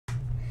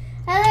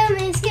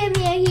Miss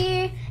Kimmy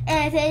here,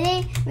 and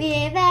today we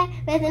are back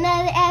with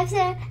another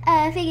episode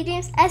of Piggy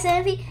Dreams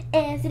SMP,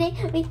 and today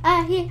we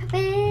are here with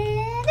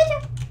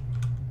Victor.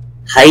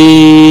 Hi!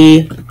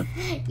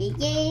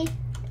 Yay!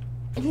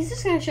 And he's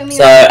just gonna show me.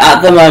 So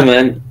at the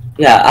moment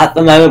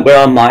we're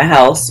on my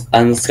house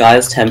and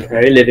Sky's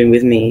temporarily living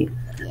with me.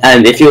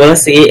 And if you want to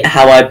see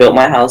how I built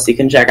my house, you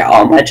can check it out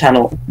on my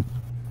channel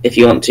if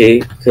you want to,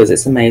 because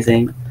it's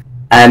amazing.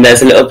 And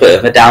there's a little bit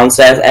of a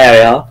downstairs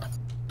area,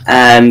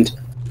 and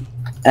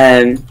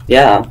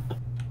yeah.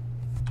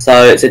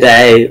 So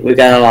today we're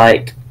gonna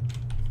like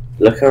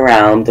look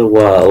around the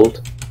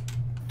world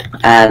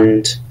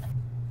and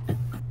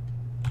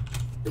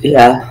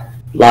yeah,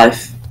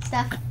 life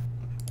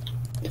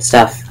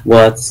stuff,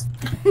 words.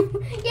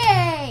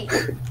 Yay!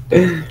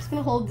 I'm just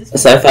gonna hold this.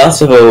 So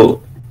first of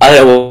all, I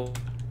don't know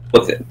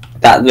what's it.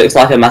 That looks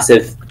like a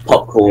massive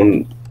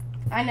popcorn.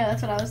 I know,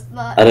 that's what I was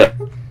thought. I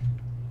don't.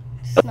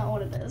 It's not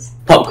what it is.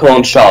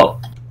 Popcorn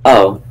shop.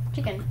 Oh.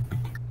 Chicken.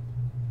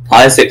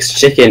 Isaac's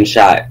Chicken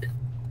Shack.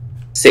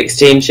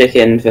 16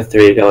 chicken for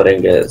 3 gold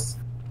ingots.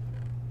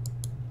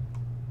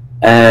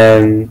 I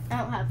don't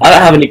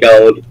have any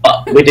gold,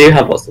 but we do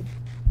have lots of.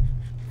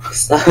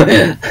 So,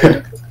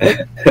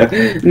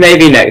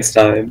 maybe next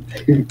time.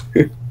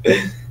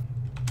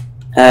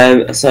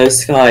 So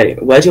Sky,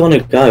 where do you want to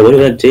go? What do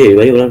you want to do?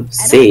 What do you want to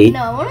see? No,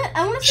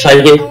 I want to see. I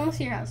want to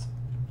see your house.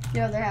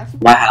 Your other house.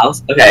 My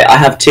house? Okay, I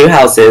have 2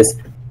 houses.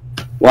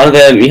 One of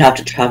them you have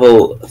to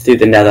travel through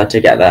the nether to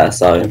get there,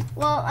 so...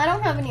 Well, I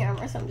don't have any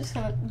armor, so I'm just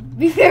gonna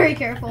be very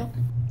careful.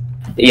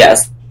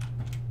 Yes.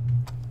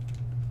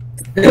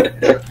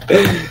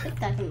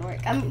 That didn't work.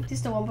 I'm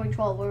just a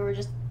 1.12 where we're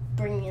just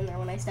bringing in there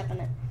when I step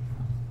in it.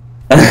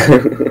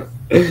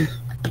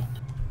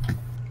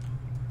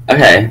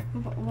 Okay.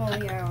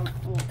 Well, yeah,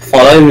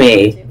 Follow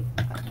me.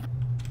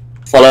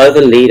 Follow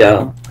the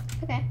leader.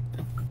 Okay.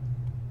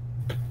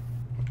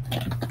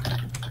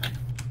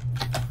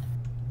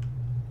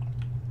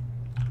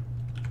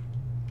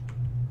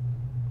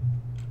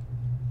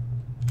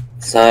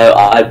 So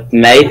I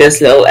made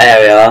this little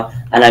area,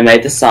 and I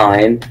made the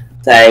sign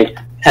saying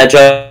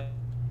Pedro.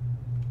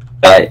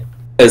 Right,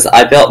 because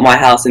I built my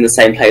house in the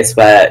same place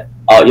where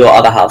your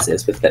other house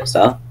is with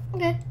Flipstar.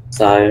 Okay.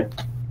 So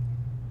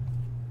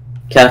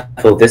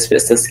careful, this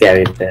bit's the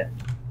scary bit.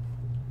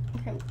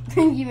 Okay.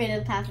 You made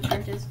a path of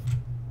churches.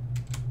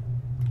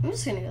 I'm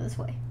just gonna go this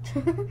way.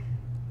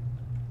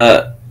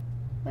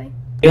 Wait.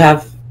 Do you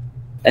have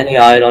any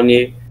iron on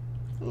you?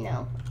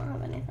 No, I don't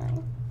have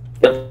anything.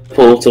 The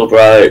portal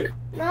broke.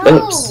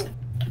 No! Oops.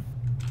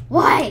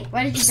 Why?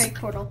 Why did you break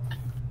portal?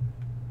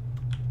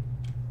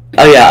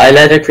 Oh yeah, I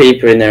let a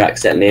creeper in there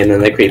accidentally and then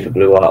the creeper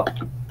blew up.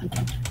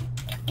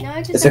 No, I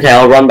just It's okay,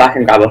 I'll run back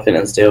and grab a flint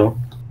and steel.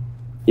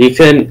 You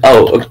can...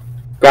 Oh,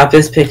 grab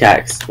this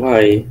pickaxe. Where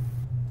are you?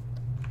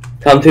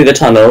 Come through the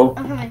tunnel,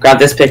 grab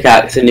this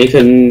pickaxe and you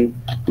can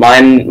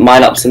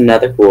mine up some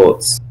nether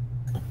quartz.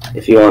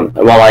 If you want,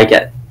 while I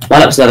get...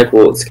 Mine up some nether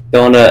quartz,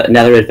 go on a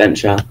nether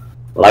adventure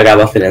while I grab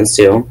a flint and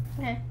steel.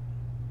 Okay.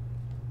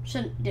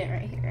 Should do it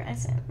right here. I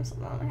said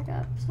something back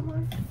up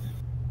somewhere.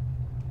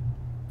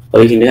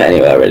 Or you can do it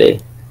anywhere,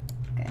 really.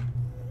 Okay.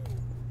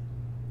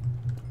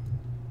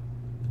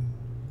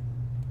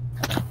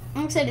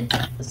 I'm excited.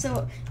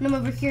 So, when I'm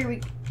over here,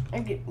 I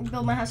could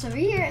build my house over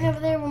here, and over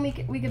there, when we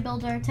could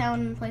build our town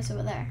and place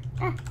over there.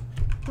 Ah,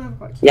 of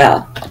course.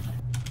 Yeah.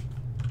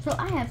 So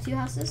I have 2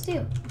 houses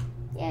too.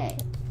 Yay.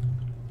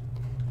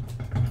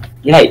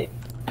 Yay.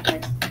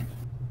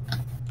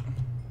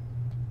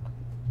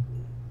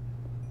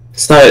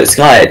 So,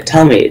 Sky,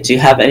 tell me, do you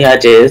have any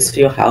ideas for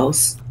your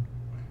house?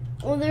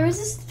 Well, there was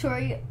this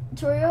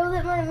tutorial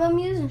that my mom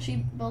used, and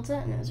she built it,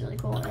 and it was really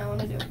cool, and I want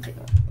to do it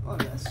on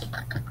this.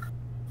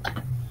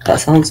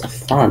 That sounds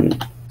fun.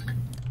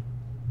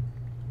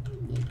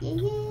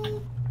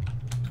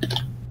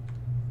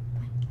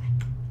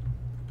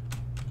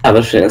 I have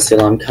a flint and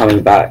steel, I'm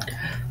coming back.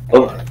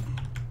 Oh.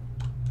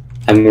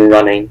 I'm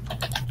running.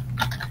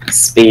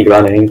 Speed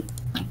running.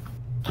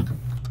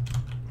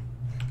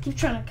 Keep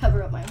trying to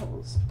cover up my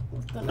holes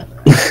with the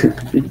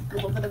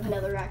little bit of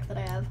nether rack that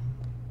I have.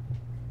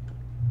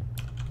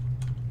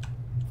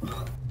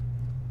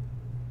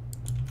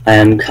 I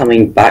am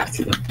coming back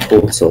through the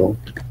portal.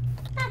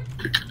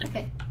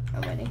 Okay,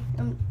 I'm ready.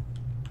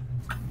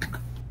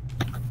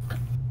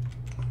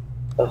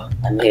 Oh,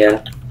 I'm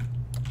here.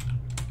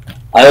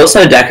 I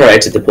also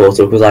decorated the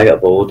portal because I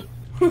got bored.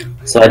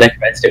 So I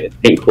decorated it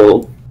with pink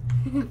wool.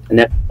 And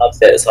everyone loves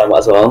it, so I might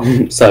as well.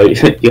 So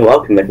you're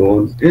welcome,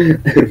 everyone.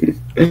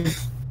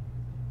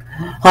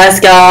 Hi,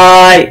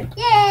 Sky!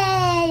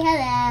 Yay!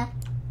 Hello!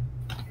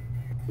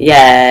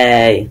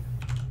 Yay!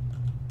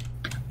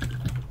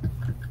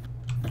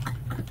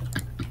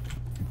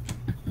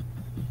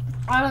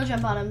 Auto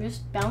jump on him,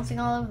 just bouncing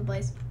all over the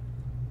place.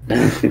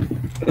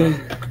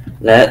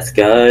 Let's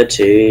go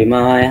to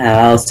my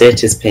house,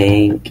 it is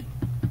pink.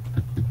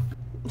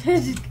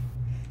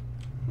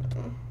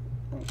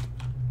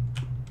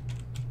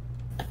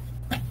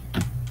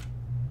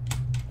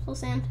 Slow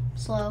sand,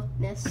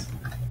 slowness.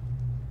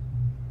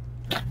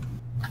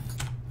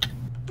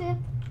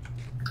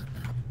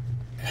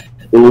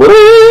 Woo!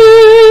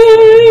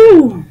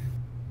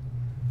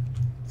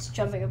 It's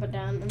jumping up and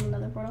down in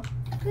another portal.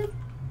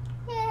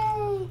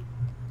 Yay!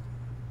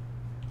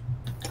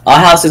 Our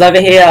house is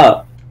over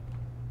here.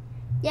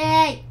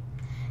 Yay!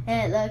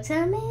 It looks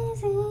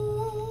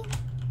amazing.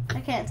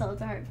 I can't tell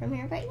it's a heart from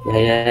here, but yeah.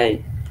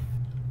 Yay!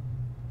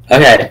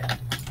 Okay,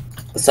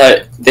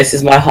 so this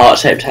is my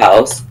heart-shaped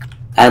house,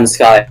 and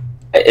Sky.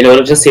 In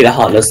order to see the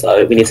heartness,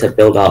 though, we need to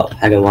build up.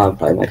 Hang on, while I'm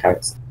playing my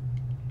carrots.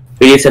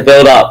 We need to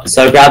build up.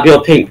 So grab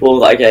your pink ball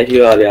that I gave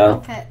you earlier.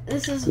 Okay,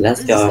 this is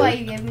go. why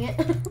you gave me it.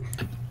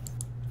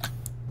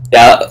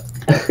 Yeah.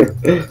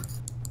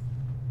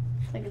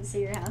 I can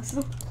see your house.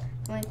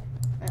 Like,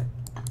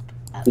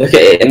 Look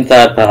at it in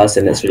third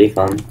person. It's really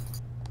fun.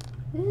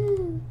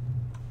 Ooh.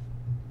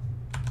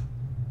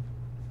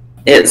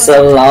 It's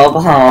a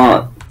love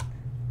heart.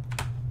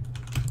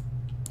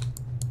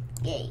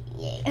 Yay,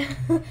 yay.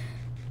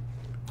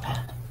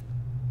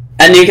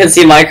 And you can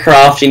see my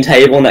crafting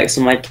table next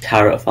to my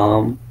carrot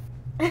farm.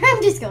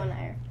 I'm just going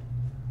higher.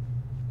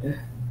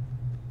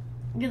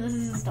 Because this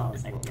is as tall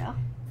as I can go.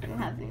 I don't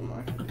have any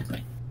more.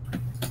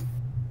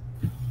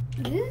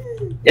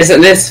 Ooh.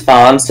 Isn't this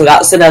fun? So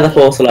that's another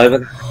portal over.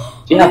 Do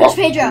you have There's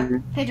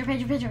Pedro.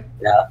 Pedro.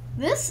 Yeah.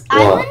 This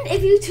What? island,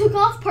 if you took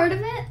off part of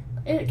it,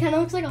 it kind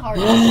of looks like a heart.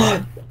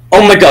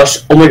 Oh my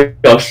gosh!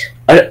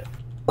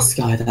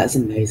 Sky, that's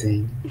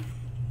amazing.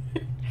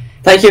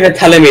 Thank you for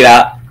telling me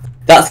that.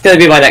 That's gonna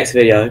be my next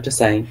video. Just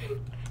saying.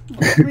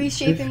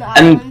 Reshaping the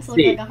island to look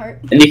like a heart.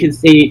 And you can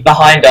see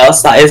behind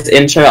us that is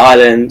Intro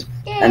Island,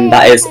 Yay, and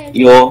that is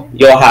your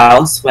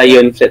house where you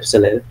and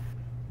Flipster live.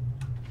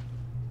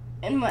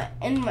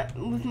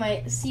 With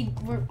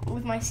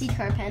my seed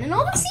car pen, and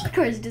all the seed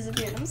cars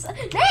disappeared.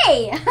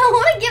 Hey, I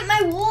want to get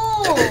my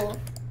wool.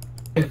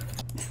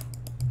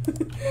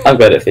 I've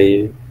got it for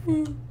you.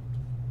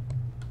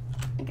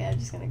 Okay, I'm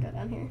just gonna go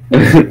down here.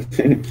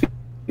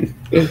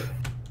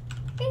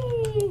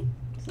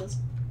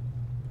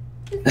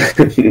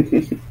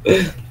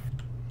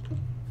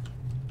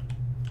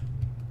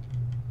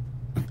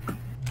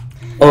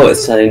 Oh,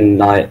 it's turning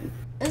night.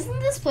 Isn't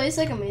this place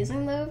like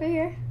amazing though over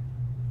here?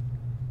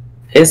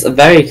 It's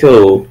very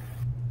cool.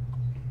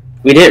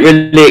 We didn't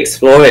really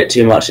explore it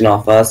too much in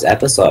our first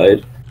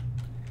episode,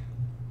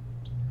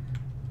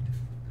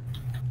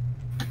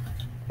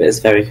 but it's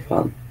very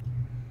fun.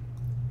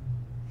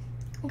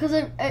 Because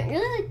I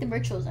really like the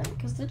rituals in it,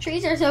 because the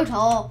trees are so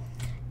tall.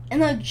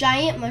 And the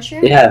giant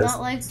mushroom Yes. is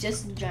not like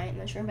just a giant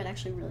mushroom, but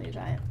actually really a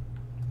giant.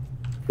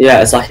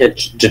 Yeah, it's like a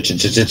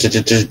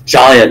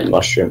giant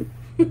mushroom.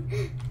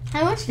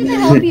 How much did it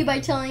help you by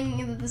telling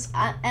you that this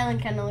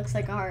island kind of looks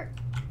like a heart?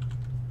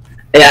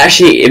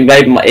 It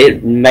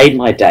made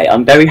my day.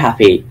 I'm very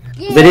happy.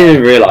 Yeah. I didn't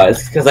even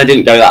realise because I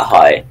didn't go that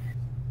high.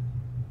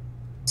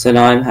 So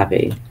now I'm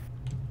happy.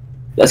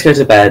 Let's go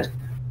to bed.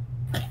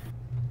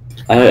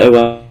 I don't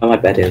know where my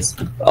bed is.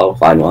 I'll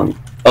find one.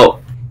 Oh.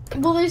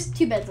 Well, there's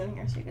 2 beds in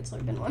here, so you could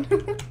sleep in one.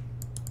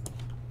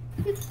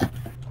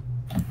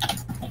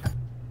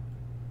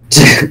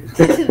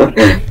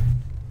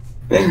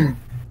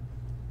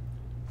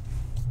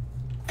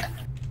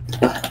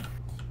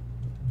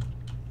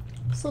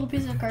 This little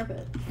piece of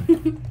carpet.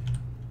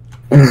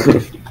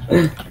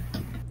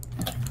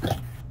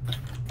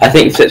 I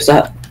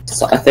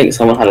think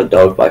someone had a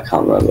dog, but I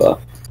can't remember.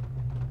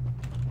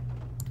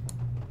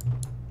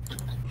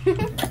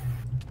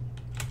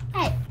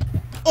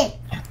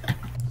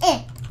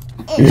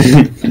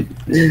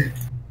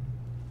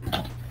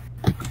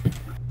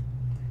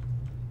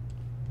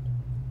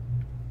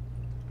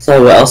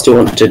 So what else do you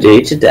want to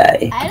do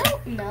today? I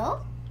don't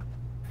know.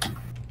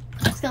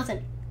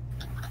 Skeleton.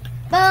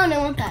 Oh, no,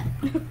 I want that.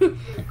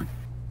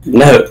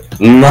 No,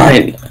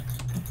 mine.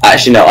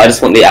 Actually, no, I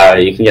just want the arrow.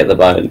 You can get the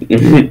bone.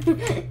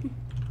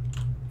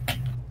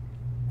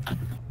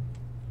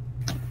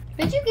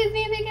 Did you give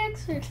me a big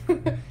axe? Or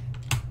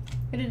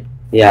I didn't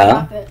Yeah.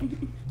 drop it.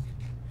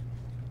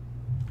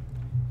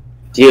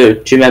 Do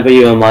you remember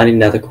you were mining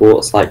nether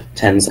quartz like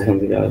 10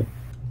 seconds ago?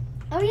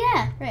 Oh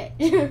yeah, right.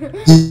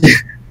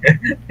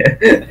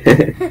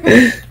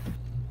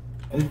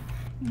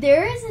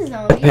 There is a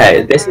zombie.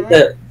 Okay, this is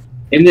the.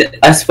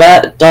 I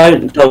swear,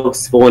 don't dogs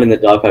spawn in the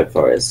dark oak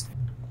forest?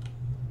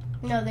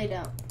 No, they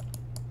don't.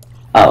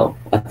 Oh,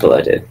 I thought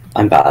I did.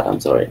 I'm bad.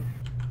 I'm sorry.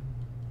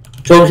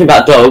 Talking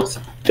about dogs,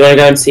 do you want to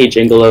go and see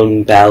Jingle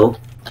and Bell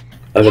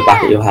over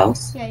back at your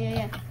house?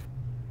 Yeah.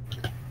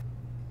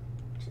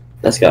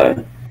 Let's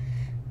go.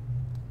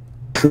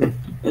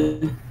 And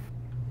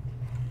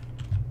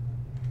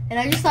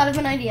I just thought of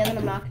an idea that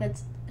I'm not gonna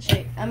show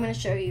you. I'm gonna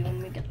show you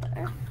when we get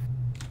there.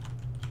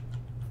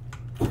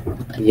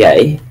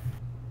 Yay.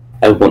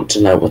 I want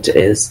to know what it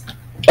is.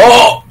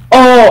 Oh!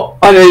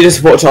 I nearly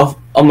just walked off.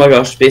 Oh my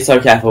gosh, be so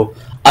careful.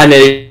 I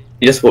nearly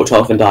just walked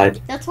off and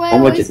died. That's why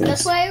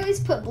that's why I always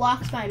put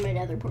blocks behind my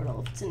nether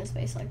portal if it's in a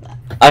space like that.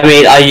 I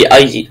mean,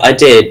 I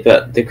did,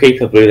 but the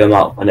creeper blew them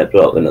up when it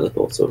blew up the nether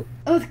portal.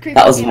 Oh, the creeper.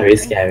 That was very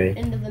scary.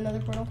 Into the nether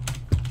portal.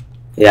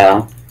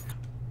 Yeah.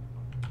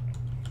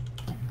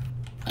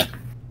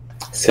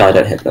 Sky,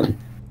 don't hit them.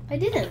 I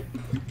didn't.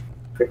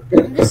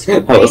 I'm just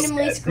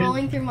randomly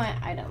scrolling through my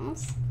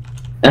items.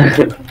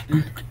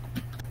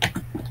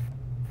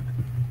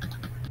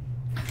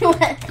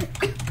 What?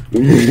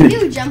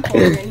 You jump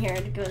over in here,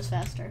 it goes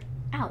faster.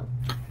 Ow.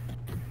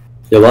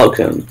 You're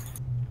welcome.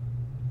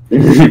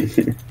 This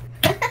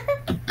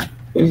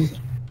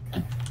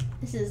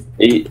is...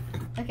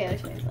 Okay,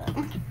 which way is that?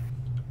 Where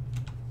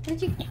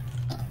did you...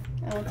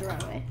 I went the wrong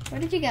way. Where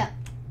did you go?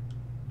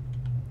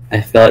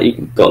 I feel like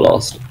you got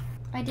lost.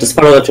 I did. Just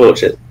follow the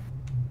torches.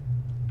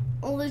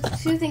 Well, there's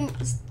two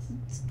things...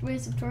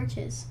 ways of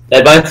torches.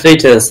 They both lead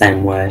to the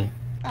same way.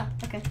 Oh,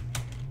 okay.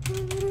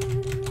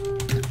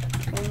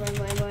 Boing,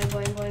 boing, boing,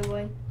 boing, boing,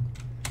 boing.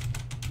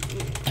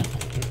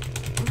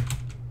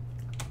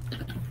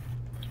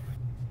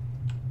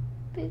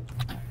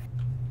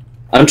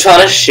 I'm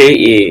trying to shoot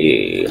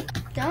you.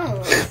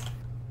 Don't.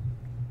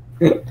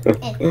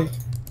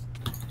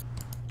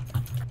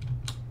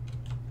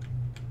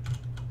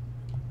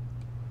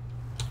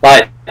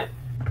 Bye.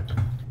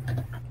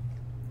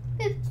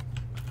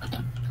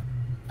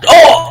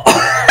 Oh!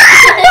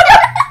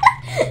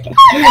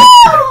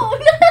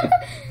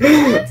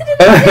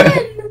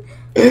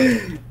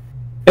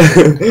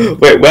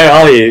 Wait, where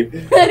are you?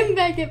 I'm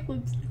back at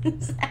Poops'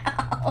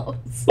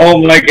 house. Oh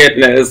my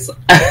goodness.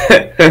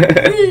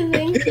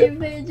 Thank you,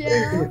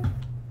 Pedro.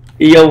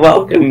 You're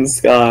welcome,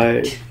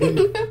 Sky.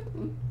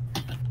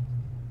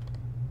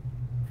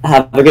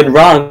 Have a good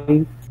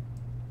run.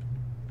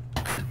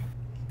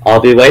 I'll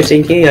be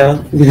waiting here.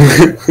 Don't shoot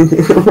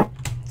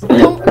me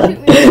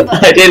in the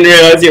butt. I didn't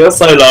realise you were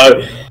so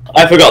low.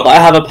 I forgot that I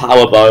have a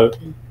power bow.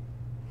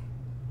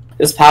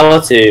 There's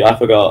power too, I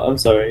forgot. I'm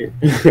sorry.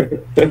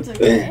 It's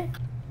okay.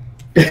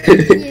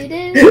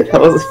 That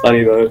was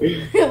funny though.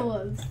 It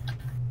was.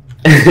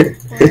 Boing,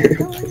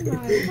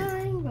 boing,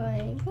 boing,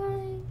 boing,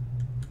 boing.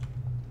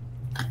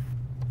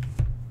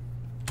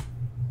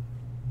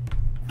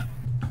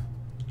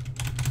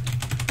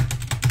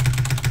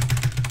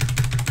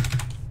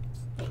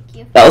 Thank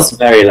you. That was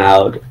very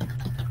loud.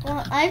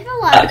 Well, I have a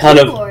loud That kind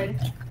of- keyboard.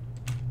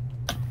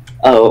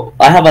 Oh,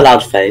 I have a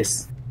loud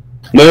face.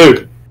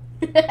 Move!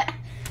 Dude,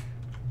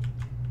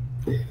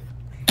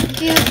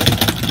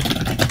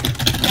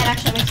 that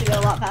actually makes it go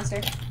a lot faster.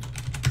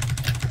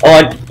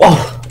 I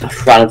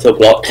ran into a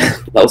block.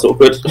 That was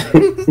awkward.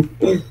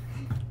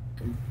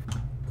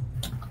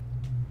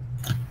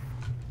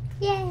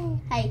 Yay!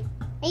 Hi.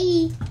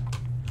 Hey!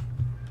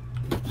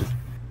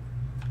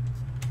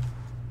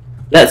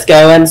 Let's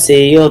go and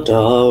see your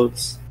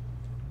dogs.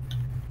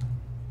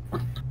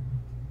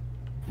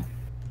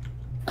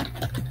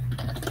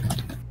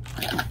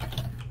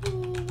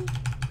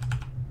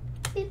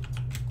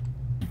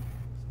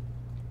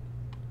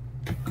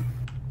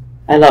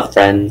 I love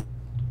Friends.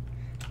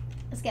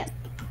 Let's go.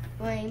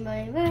 Boing,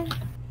 boing, boing.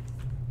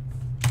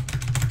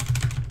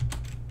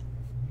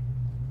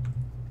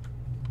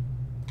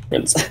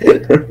 Friends.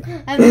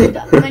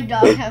 My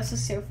dog house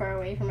is so far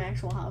away from my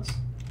actual house.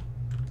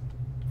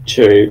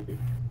 True.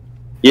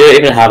 You don't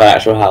even have an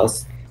actual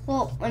house.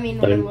 Well, I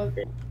mean, when I'm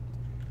living.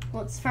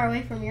 Well, it's far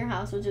away from your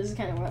house, which is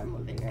kind of where I'm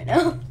living right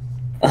now.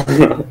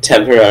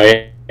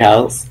 Temporary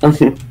house.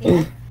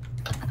 Yeah.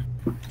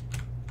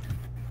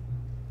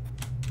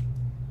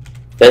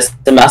 There's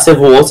the massive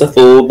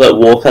waterfall that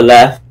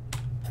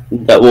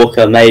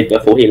Walker made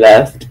before he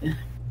left.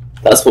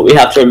 That's what we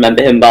have to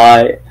remember him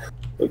by.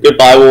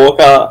 Goodbye,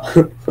 Walker.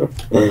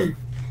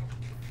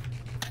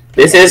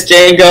 This is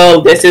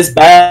Jingle. This is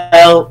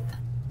Belle.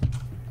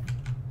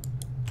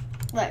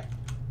 Look.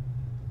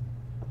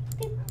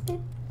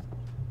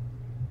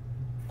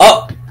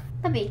 Oh.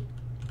 Puppy.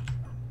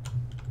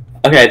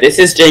 Okay, this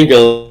is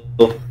Jingle.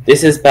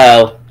 This is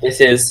Belle.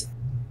 This is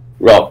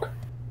Rock.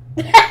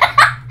 We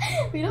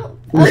don't.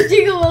 Oh,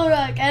 Jingle Bell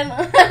Rock. I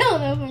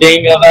don't know. If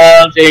Jingle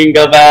bell,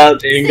 jingle bell,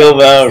 jingle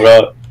bell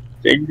rock.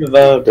 Jingle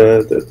bell,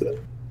 da da da.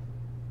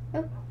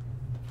 Oh.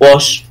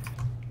 Wash.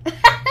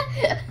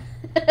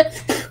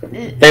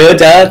 They were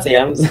dirty.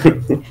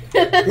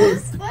 That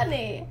was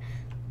funny.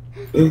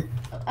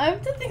 I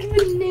have to think of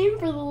a name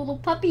for the little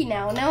puppy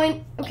now.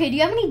 Okay, do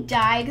you have any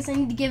dye? Because I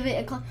need to give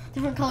it a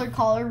different colored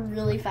collar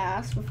really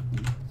fast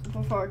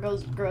before it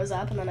grows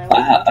up, and then I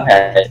will.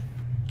 Okay.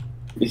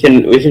 We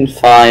can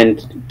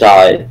find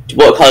dye.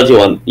 What color do you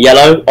want?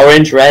 Yellow,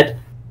 orange, red?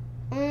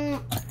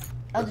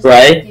 I'll just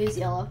Gray? use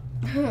yellow.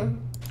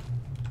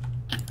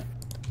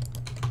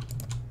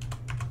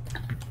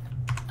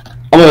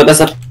 Oh my god, that's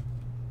a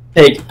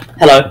pig.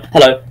 Hello,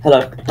 hello,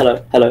 hello,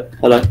 hello, hello,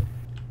 hello.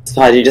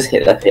 Sky, you just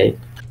hit that pig.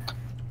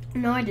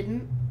 No, I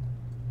didn't.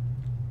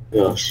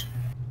 Gosh.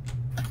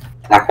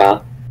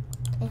 Hacker.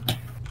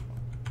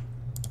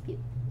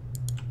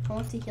 I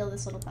want to heal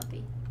this little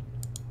puppy.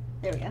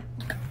 There we go.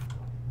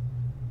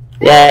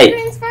 Yay!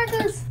 Green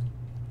sparkles!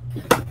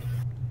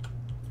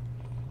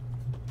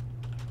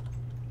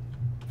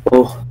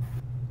 Oh.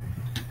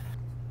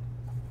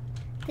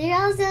 They're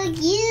all so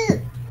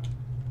cute!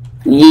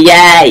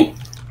 Yay!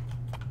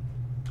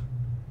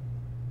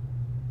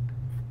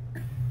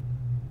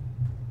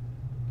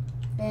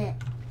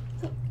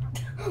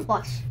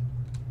 Wash.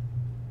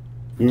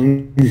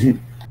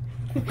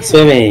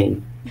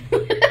 Swimming.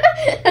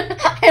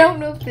 I don't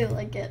know if they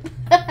like it.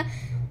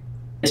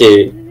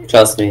 Do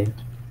trust me,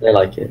 they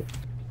like it.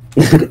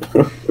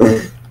 Look,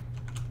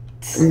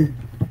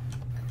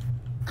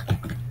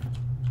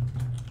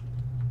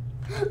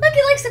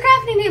 he likes the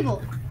crafting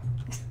table.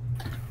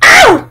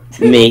 Ow!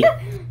 Me.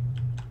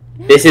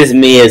 This is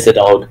me as a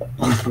dog.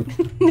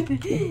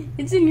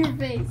 It's in your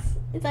face.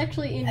 It's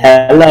actually in your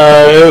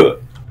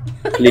Hello.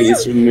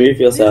 Please remove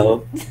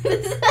yourself.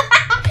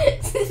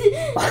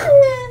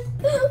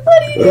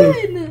 What are you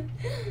doing?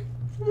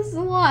 This is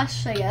a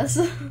wash, I guess.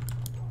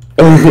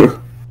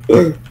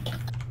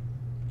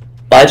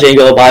 Bye,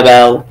 Jingle. Bye,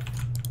 Belle.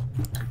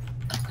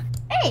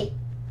 Hey!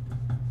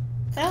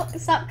 Don't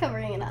stop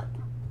covering it up.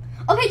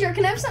 Oh, Pedro,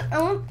 can I have some?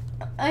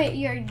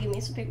 You already gave me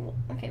some pink wool.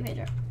 Okay,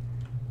 Pedro.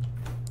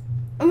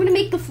 I'm gonna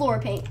make the floor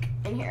pink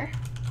in here.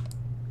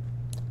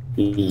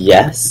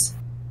 Yes.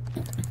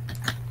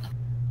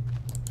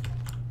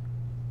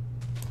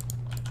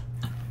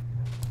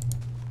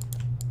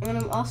 And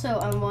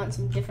I want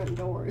some different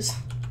doors.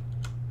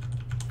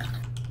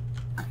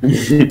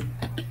 Okay,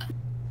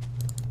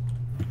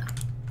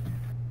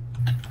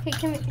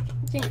 can we,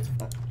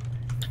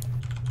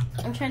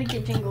 I'm trying to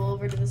get Jingle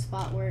over to the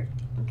spot where,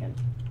 okay.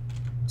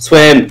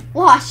 Swim.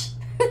 Wash!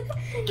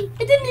 It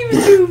didn't even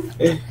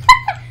move!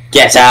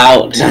 Get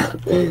out.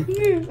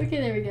 Move. Okay,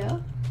 there we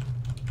go.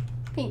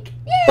 Pink.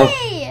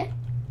 Yay! Oh.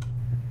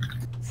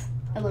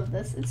 I love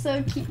this. It's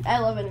so cute. I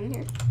love it in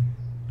here.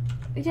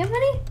 Do you have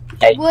any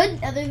Hey. wood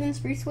other than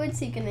spruce wood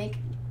so you can make?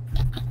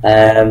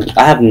 I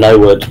have no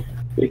wood.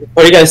 We could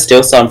probably go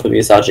steal some from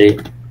you,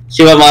 Saji.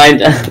 She won't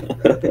mind.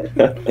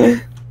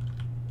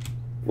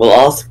 We'll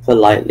ask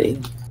politely.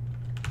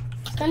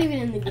 It's not even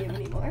in the game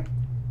anymore.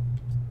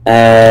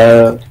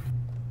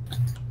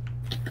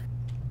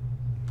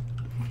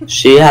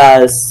 She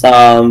has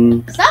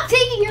some. Stop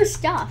taking your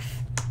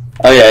stuff.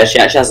 Oh yeah, she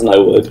actually has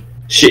no wood.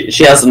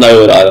 She has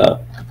no wood either.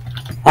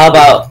 How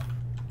about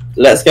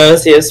let's go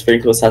see if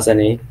Sprinkles has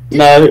any.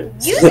 No.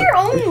 Use your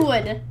own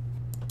wood.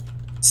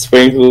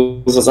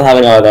 Sprinkles doesn't have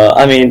any either.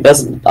 I mean,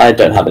 I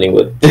don't have any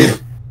wood.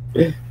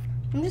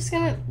 I'm just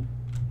gonna.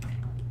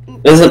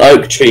 There's an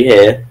oak tree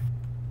here.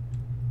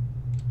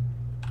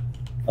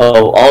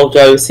 Oh, I'll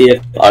go see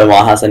if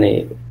Omar has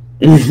any.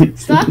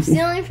 Stop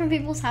stealing from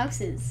people's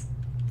houses.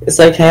 It's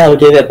okay, I'll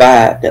give it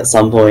back at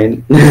some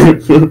point. How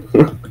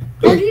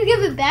do you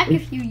give it back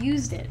if you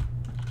used it?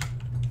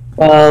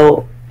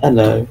 Well, I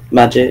know,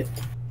 magic.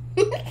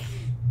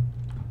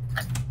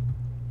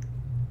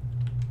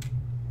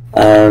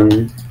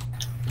 I'm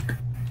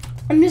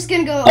just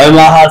gonna go.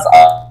 Omar has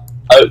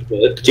oak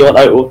wood. Do you want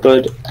oak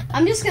wood?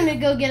 I'm just gonna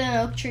go get an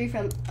oak tree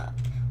from,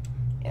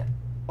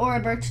 or a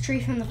birch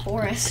tree from the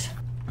forest.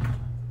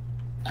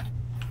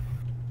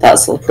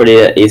 That's a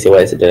pretty easy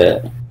way to do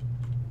it.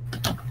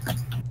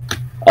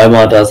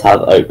 Omar does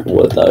have oak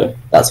wood though,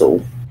 that's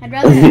all. I'd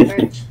rather have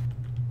birch.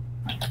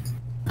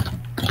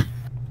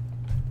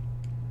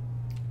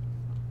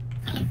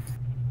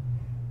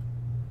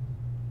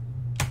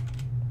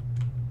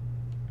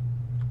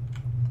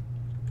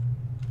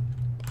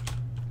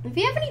 If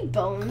you have any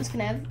bones,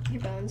 can I have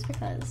your bones?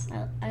 Because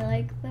I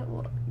like that.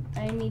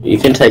 I need. You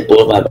can take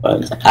all of my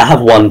bones. I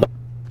have one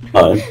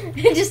bone.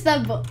 Just the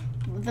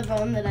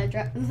bone that I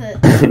dropped.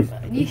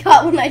 That you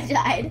got when I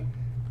died.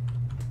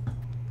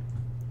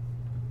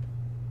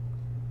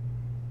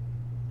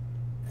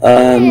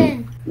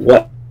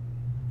 What?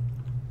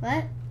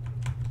 What?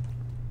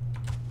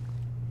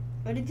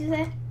 What did you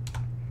say?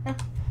 Oh.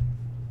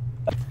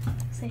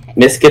 Say hi.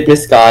 Miss Good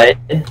Miss Guy,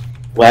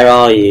 where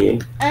are you?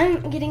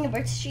 I'm getting a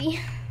birch tree.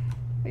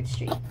 Birch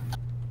tree.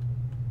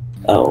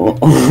 Oh.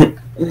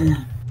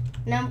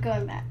 Now I'm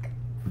going back.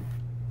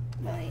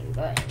 Boing,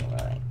 boing,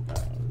 boing,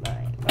 boing,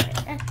 boing,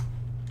 boing.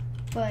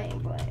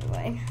 Boing, boing,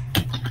 boing.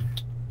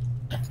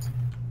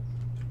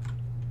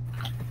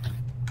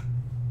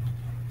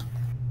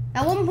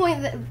 At one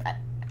point,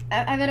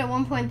 I bet at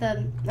one point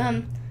the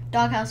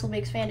doghouse will be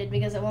expanded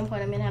because at one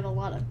point I'm gonna have a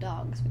lot of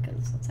dogs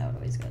because that's how it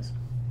always goes.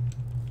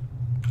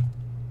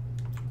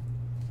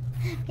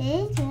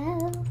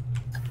 Hello.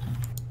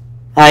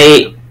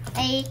 Hi.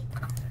 Hey.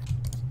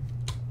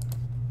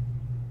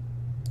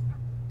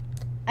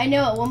 I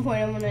know at one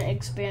point I'm gonna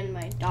expand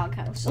my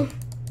doghouse. So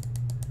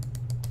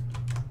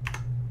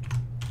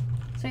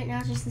right now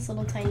it's just this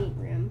little tiny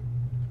room.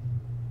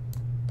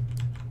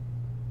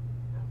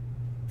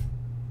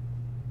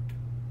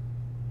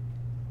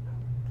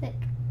 Click.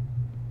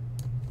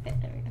 Okay,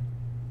 there we go.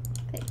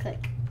 Click,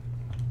 click.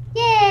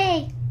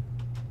 Yay!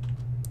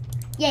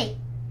 Yay!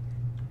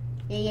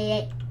 Yay, yay,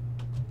 yay.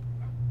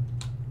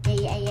 Yay,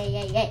 yay, yay,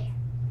 yay, yay.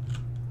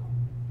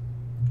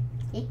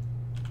 Yay.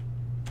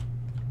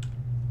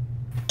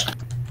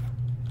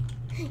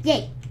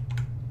 Yay.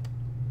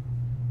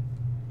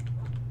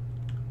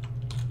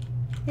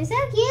 They're so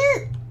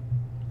cute.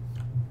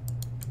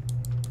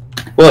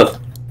 Well,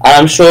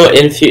 I'm sure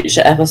in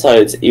future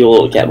episodes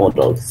you'll get more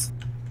dogs.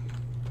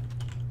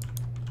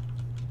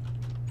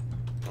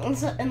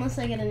 Unless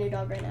I get a new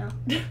dog right now.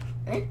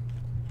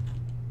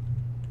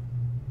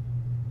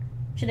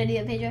 Should I do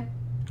it, Pedro?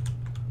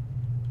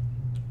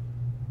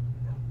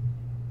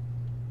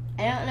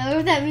 I don't know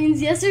if that means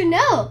yes or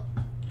no.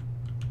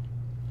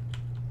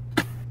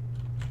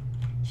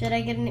 Should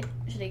I get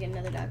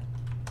another dog?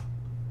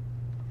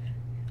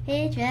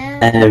 Pedro.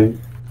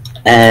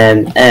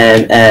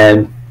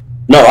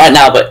 Not right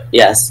now, but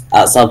yes,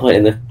 at some point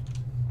in the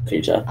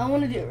future. I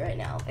want to do it right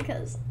now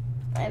because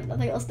I have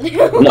nothing else to do.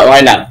 Not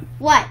right now.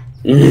 Why?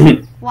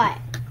 Why?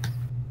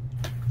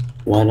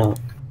 Why not?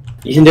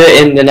 You can do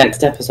it in the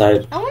next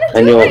episode. I want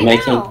to do it right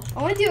now.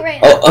 I want to do it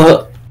right now.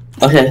 Oh,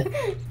 okay.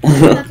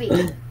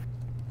 Puppy.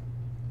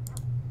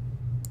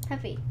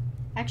 Puppy.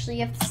 Actually,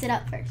 you have to sit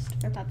up first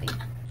for Puppy.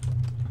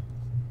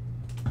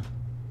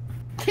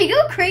 They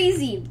go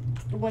crazy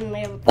when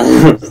they have a puppy.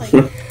 It's like,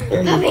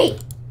 Puppy!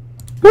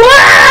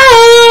 Yay!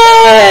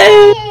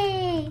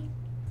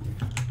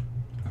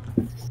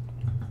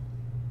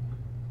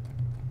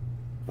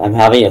 I'm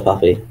having a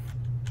puppy.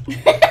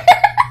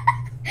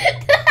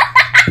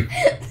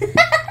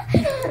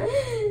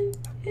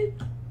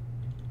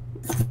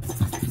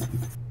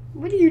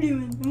 What are you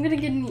doing? I'm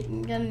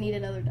gonna need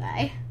another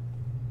die.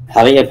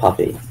 Having a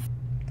puppy.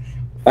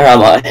 Where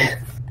am I?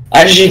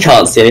 I actually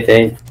can't see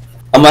anything.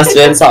 Am I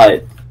still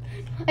inside?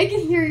 I can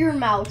hear your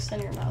mouse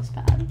and your mouse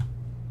pad.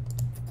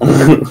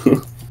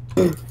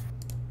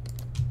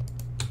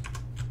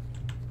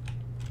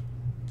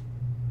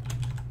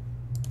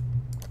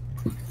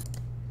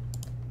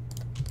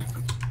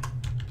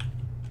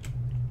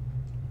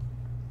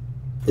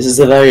 This is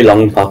a very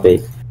long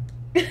puppy.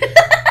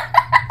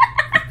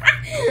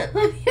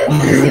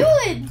 What are you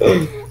doing? I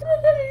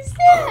don't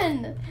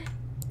understand.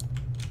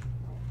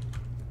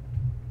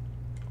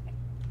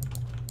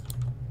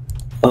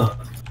 Oh,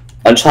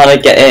 I'm trying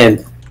to get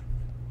in.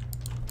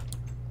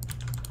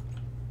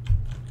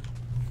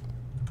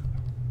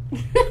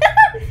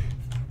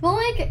 Well,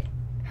 like,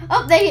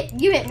 oh,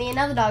 you hit me, and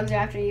now the dogs are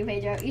after you,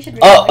 Pedro. You should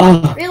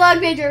relog. Relog,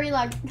 Pedro,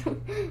 relog.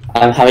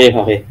 I'm having a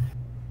puppy.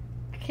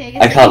 Okay,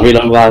 I can't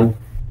relog one.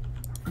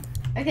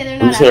 Okay, they're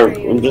not after you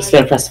anymore. I'm just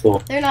gonna press 4.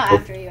 They're not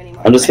after you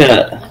anymore. I'm just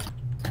gonna.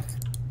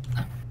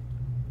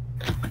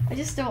 I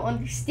just don't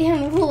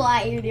understand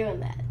why you're doing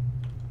that.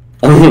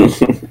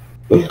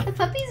 The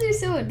puppies are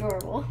so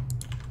adorable.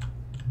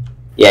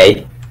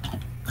 Yay.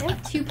 I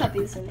have 2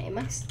 puppies to name.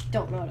 I just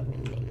don't know what I'm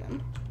gonna name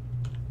them.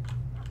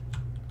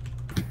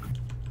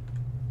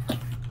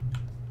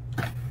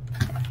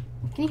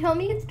 Can you help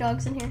me get the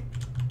dogs in here?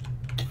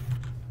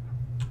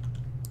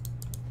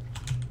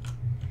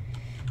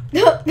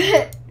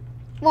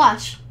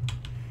 Watch.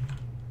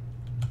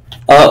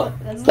 Oh,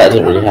 that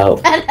didn't really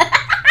help.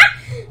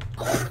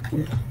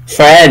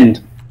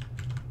 Friend!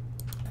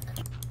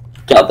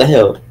 Get up the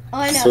hill. Oh,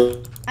 I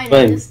know. I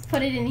know. Just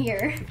put it in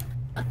here.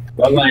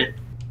 Wrong way.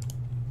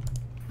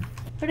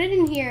 Put it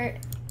in here.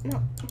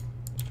 No.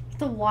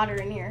 The water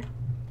in here.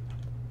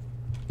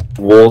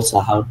 Water,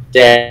 how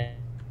dare.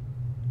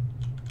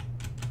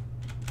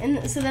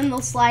 And so then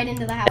they'll slide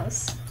into the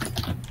house.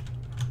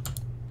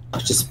 I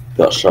just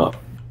got shot.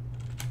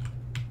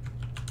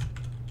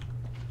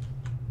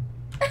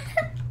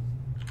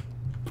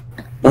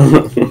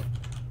 And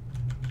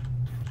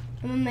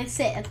then they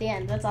sit at the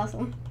end. That's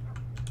awesome.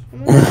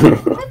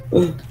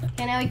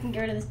 Okay, now we can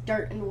get rid of this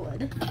dirt and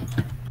wood.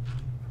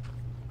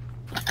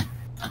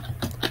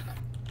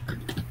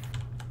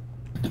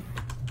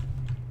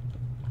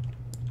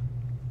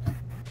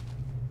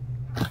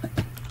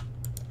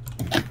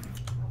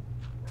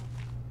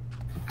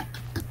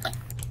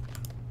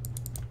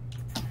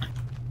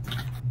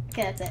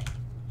 Okay, that's it.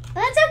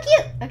 Oh, that's so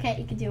cute! Okay,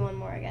 you can do one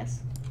more, I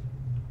guess.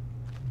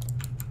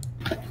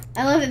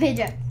 I love it,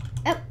 Pedro.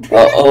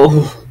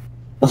 Oh.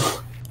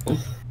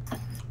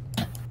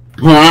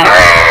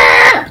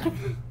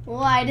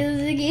 Why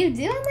does it keep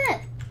doing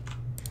that?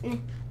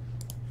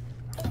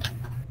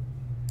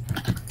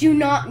 Do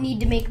not need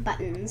to make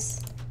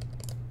buttons.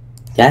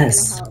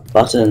 Yes,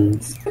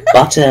 buttons.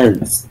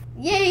 Buttons.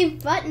 Yay,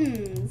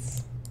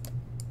 buttons.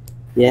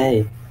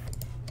 Yay.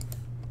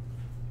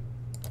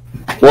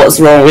 What's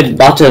wrong with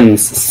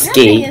buttons,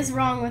 Ski? Nothing is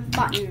wrong with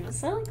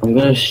buttons. I'm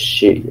gonna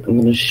shoot you. I'm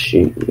gonna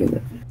shoot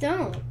you.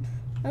 Don't.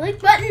 I like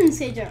buttons,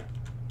 Pedro.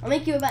 I'll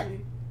make you a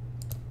button.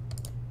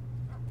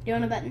 Do you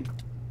want a button?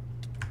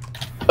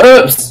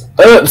 Oops!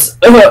 Oops!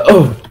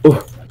 Oh!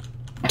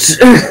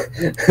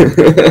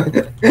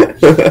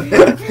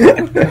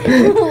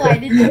 Why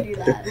did you do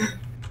that?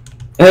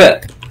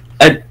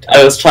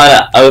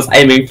 I was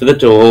aiming for the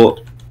door,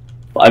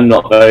 but I'm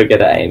not very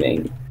good at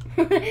aiming.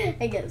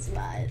 I guess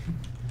not.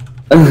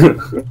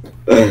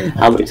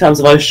 How many times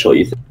have I shot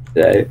you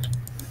today?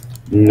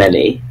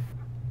 Many.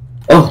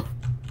 Oh!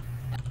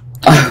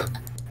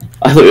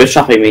 I thought you were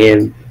trapping me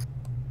in.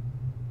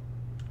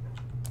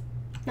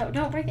 No,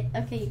 don't break it.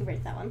 Okay, you can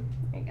break that one.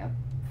 There you go.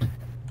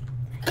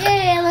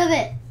 Yay, I love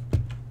it.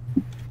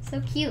 So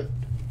cute.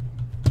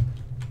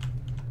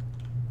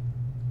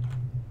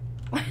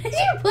 Why did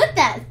you put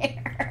that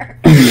there?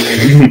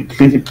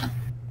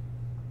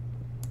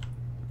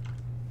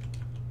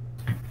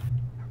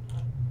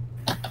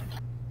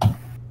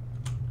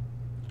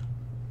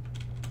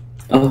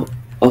 Oh,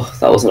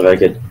 wasn't very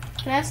good.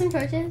 Can I have some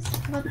torches?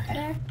 Up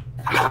there?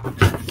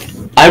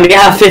 I only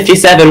have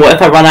 57. What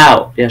if I run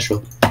out? Yeah,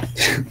 sure.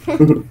 I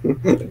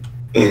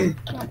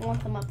don't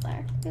want them up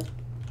there.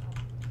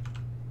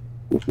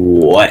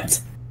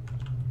 What?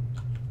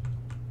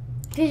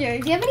 Pedro,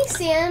 do you have any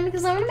sand?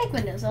 Because I want to make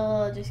windows.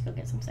 I'll just go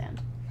get some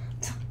sand.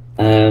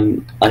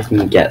 I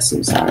can get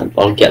some sand.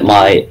 I'll get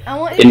my I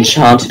want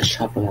enchanted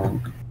shovel out.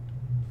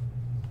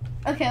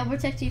 Okay, I'll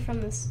protect you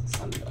from this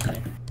sun.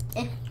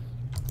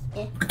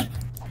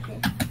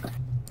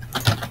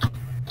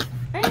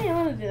 I didn't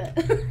want to do that.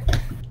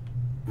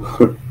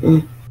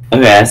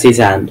 Okay, I see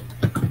sand.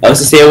 I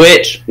also see a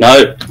witch.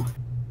 No.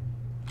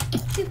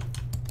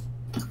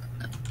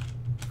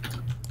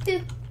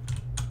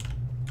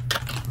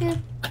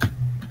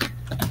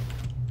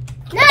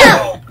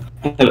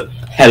 No!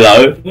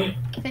 Hello?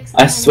 Fix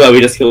I swear we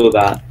just killed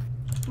that.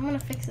 I'm gonna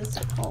fix this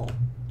hole.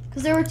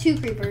 Because there were 2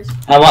 creepers.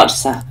 How much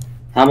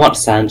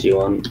sand do you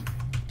want?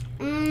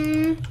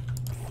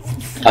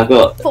 I've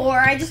got 4.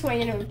 I just want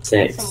you to know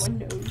 6. someone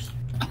knows.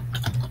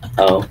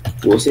 Oh,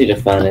 we'll see the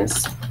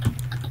furnace.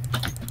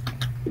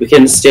 We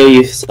can still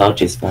use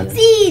Sarge's furnace.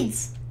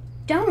 Seeds!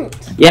 Don't!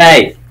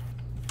 Yay!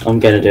 I'm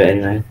gonna do it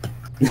anyway.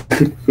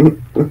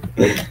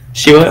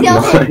 She won't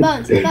Skeleton! mind.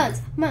 Bones!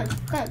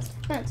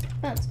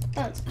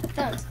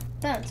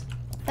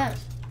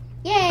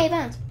 Yay,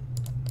 bones!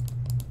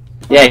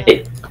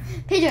 Yay!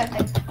 Pedro,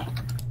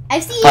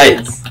 I've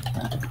seeds! Hi.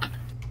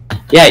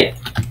 Yay!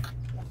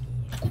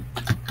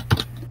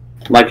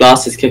 My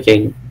glass is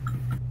cooking.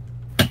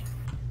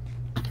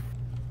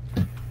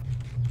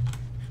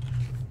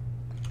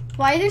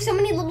 Why are there so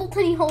many little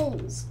tiny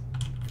holes?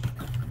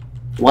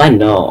 Why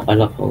not? I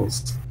love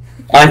holes.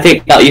 I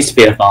think that used to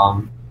be a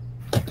farm.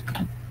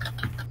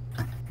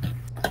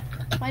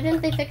 Why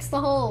didn't they fix the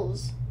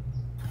holes?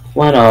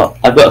 Why not?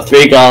 I've got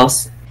 3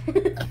 glass.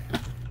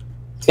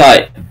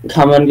 Sky,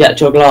 come and get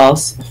your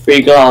glass.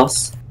 3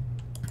 glass.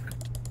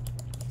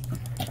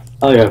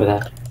 Oh, you're over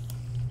there.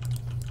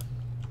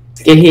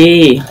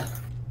 Skihee!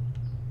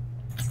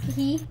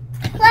 Skihee.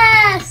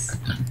 Glass!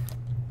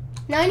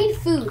 Now I need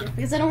food,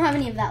 because I don't have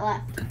any of that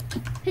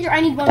left. Pedro,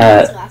 I need 1 of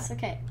this glass.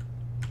 Okay.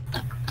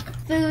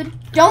 Food.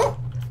 Don't...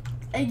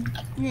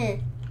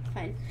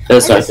 Fine.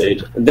 There's no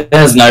food.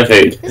 There's no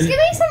food. Just give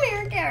me some of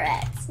your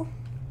carrots.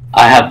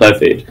 I have no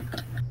food.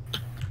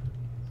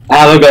 I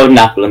have a golden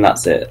apple and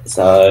that's it.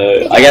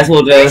 So, I guess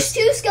we'll There's just...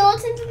 2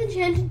 skeletons with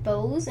enchanted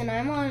bows, and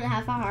I'm on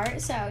half a heart,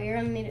 so you're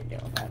gonna need to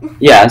deal with them.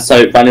 Yeah,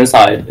 so run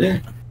inside.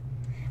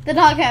 The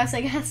doghouse,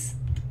 I guess.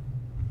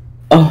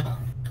 Oh.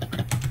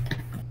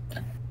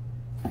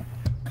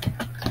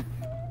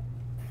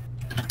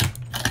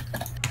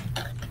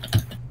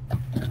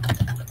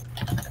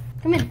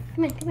 Come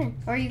in.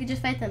 Or you could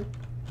just fight them.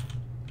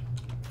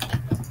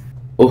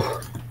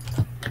 Oh.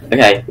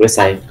 Okay, we're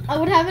safe. I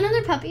would have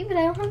another puppy, but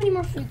I don't have any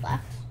more food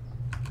left.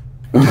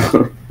 Do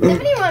you have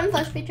any rotten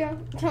flesh, Pedro?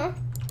 Huh?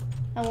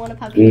 I want a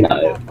puppy.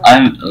 No,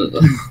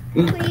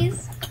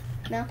 Please?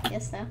 No?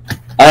 Yes, no.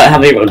 I don't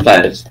have any rotten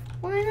flesh.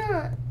 Why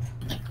not?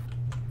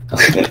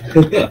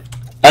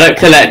 I don't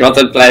collect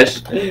rotten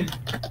flesh.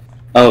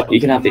 Oh, you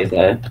can have these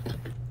though.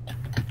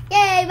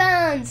 Yay,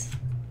 bones!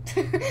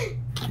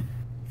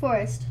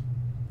 Forest.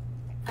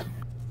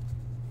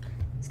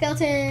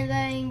 Skeleton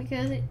dying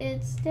because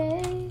it's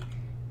day.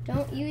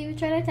 Don't you even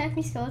try to attack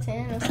me,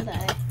 skeleton, or else I'll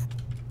die.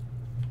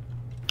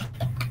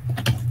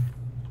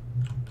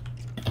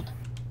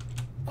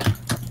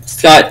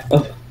 Sky.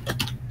 Oh.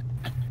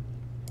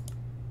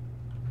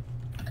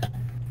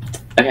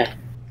 Okay.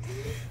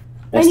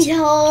 I need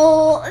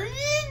help.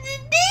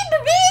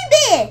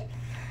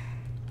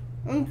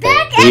 I'm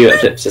back You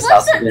at the just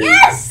house.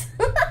 Yes!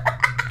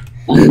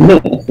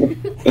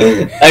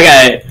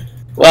 Okay.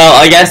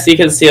 Well, I guess you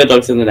can see your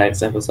dogs in the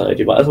next episode.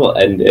 You might as well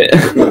end it.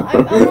 No, I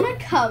want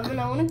to come and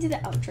I want to do the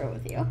outro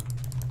with you.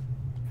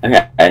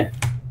 Okay.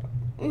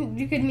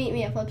 You could meet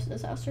me at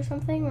Flips's house or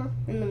something, or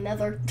in the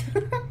nether.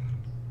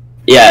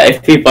 Yeah,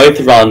 if we both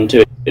run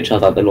to each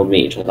other, then we'll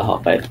meet each other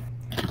halfway.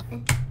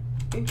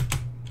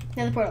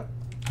 Nether portal.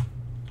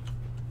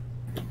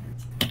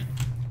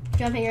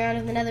 Jumping around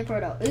in the nether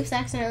portal. Oops,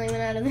 accidentally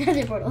went out of the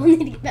nether portal. I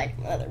need to get back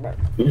to the nether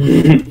portal.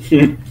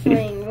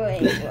 Boing.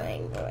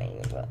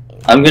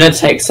 I'm gonna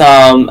take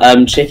some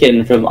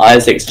chicken from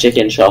Isaac's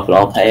chicken shop and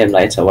I'll pay him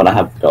later when I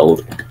have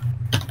gold.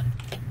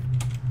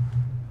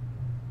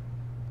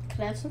 Can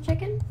I have some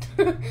chicken?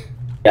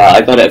 Yeah,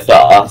 I got it for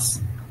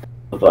us.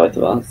 For both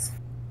of us.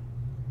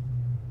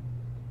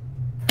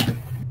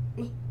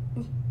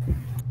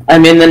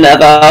 I'm in the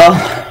nether.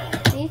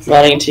 Me too.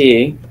 Running to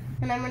you.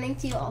 And I'm running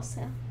to you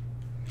also.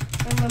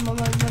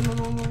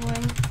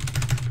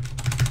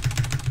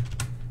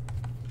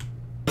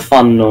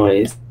 Fun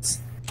noise.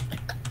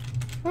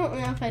 I don't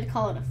know if I'd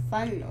call it a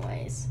fun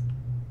noise.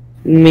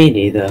 Me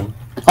neither.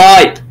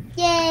 Hi!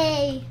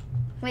 Yay!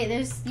 Wait,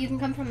 you can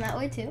come from that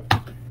way too.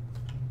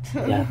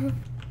 Yeah.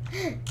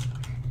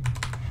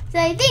 So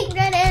I think we're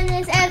gonna end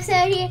this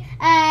episode here.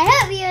 I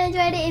hope you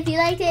enjoyed it. If you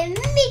liked it,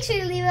 make sure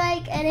to leave a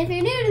like. And if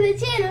you're new to the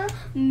channel,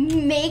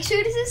 make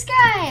sure to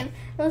subscribe.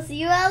 We'll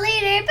see you all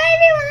later. Bye,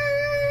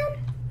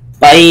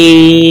 everyone.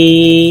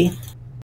 Bye.